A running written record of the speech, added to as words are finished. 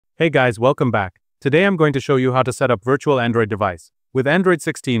Hey guys, welcome back. Today I'm going to show you how to set up virtual Android device. With Android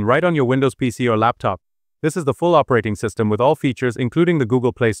 16 right on your Windows PC or laptop, this is the full operating system with all features including the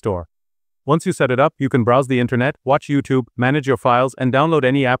Google Play Store. Once you set it up, you can browse the internet, watch YouTube, manage your files, and download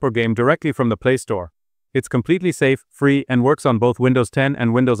any app or game directly from the Play Store. It's completely safe, free, and works on both Windows 10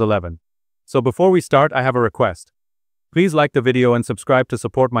 and Windows 11. So before we start, I have a request. Please like the video and subscribe to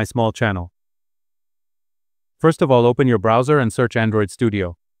support my small channel. First of all, open your browser and search Android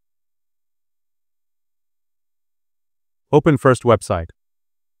Studio. Open first website.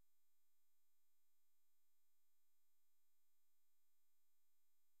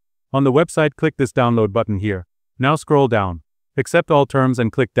 On the website, click this download button here. Now scroll down. Accept all terms and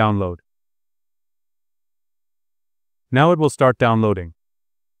click download. Now it will start downloading.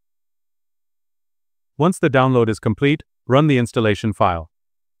 Once the download is complete, run the installation file.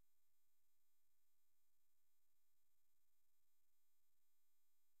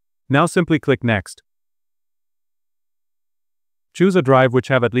 Now simply click Next. Choose a drive which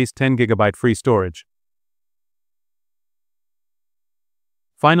have at least 10 GB free storage.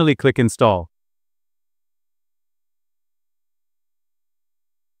 Finally click Install.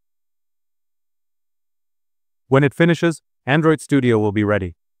 When it finishes, Android Studio will be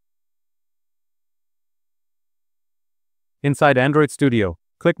ready. Inside Android Studio,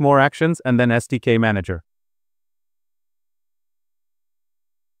 click More Actions and then SDK Manager.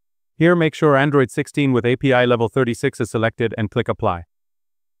 Here make sure Android 16 with API level 36 is selected and click Apply.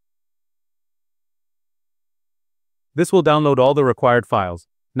 This will download all the required files.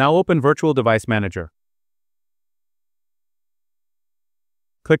 Now open Virtual Device Manager.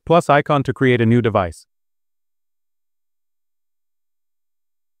 Click plus icon to create a new device.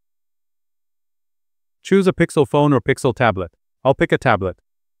 Choose a Pixel phone or Pixel tablet. I'll pick a tablet.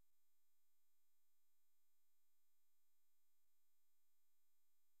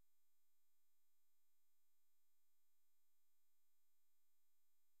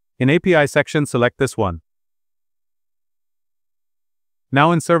 In API section, select this one.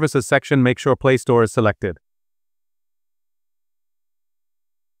 Now in Services section, make sure Play Store is selected.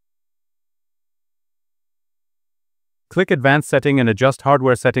 Click Advanced Setting and adjust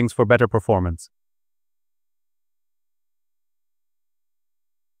hardware settings for better performance.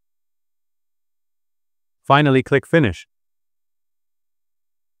 Finally, click Finish.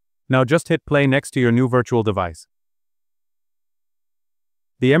 Now just hit play next to your new virtual device.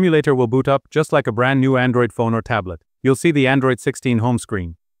 The emulator will boot up just like a brand new Android phone or tablet. You'll see the Android 16 home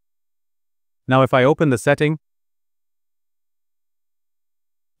screen. Now if I open the setting,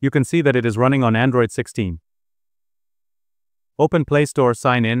 you can see that it is running on Android 16. Open Play Store,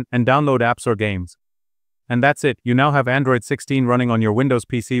 sign in, and download apps or games. And that's it, you now have Android 16 running on your Windows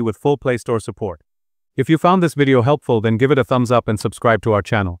PC with full Play Store support. If you found this video helpful, then give it a thumbs up and subscribe to our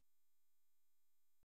channel.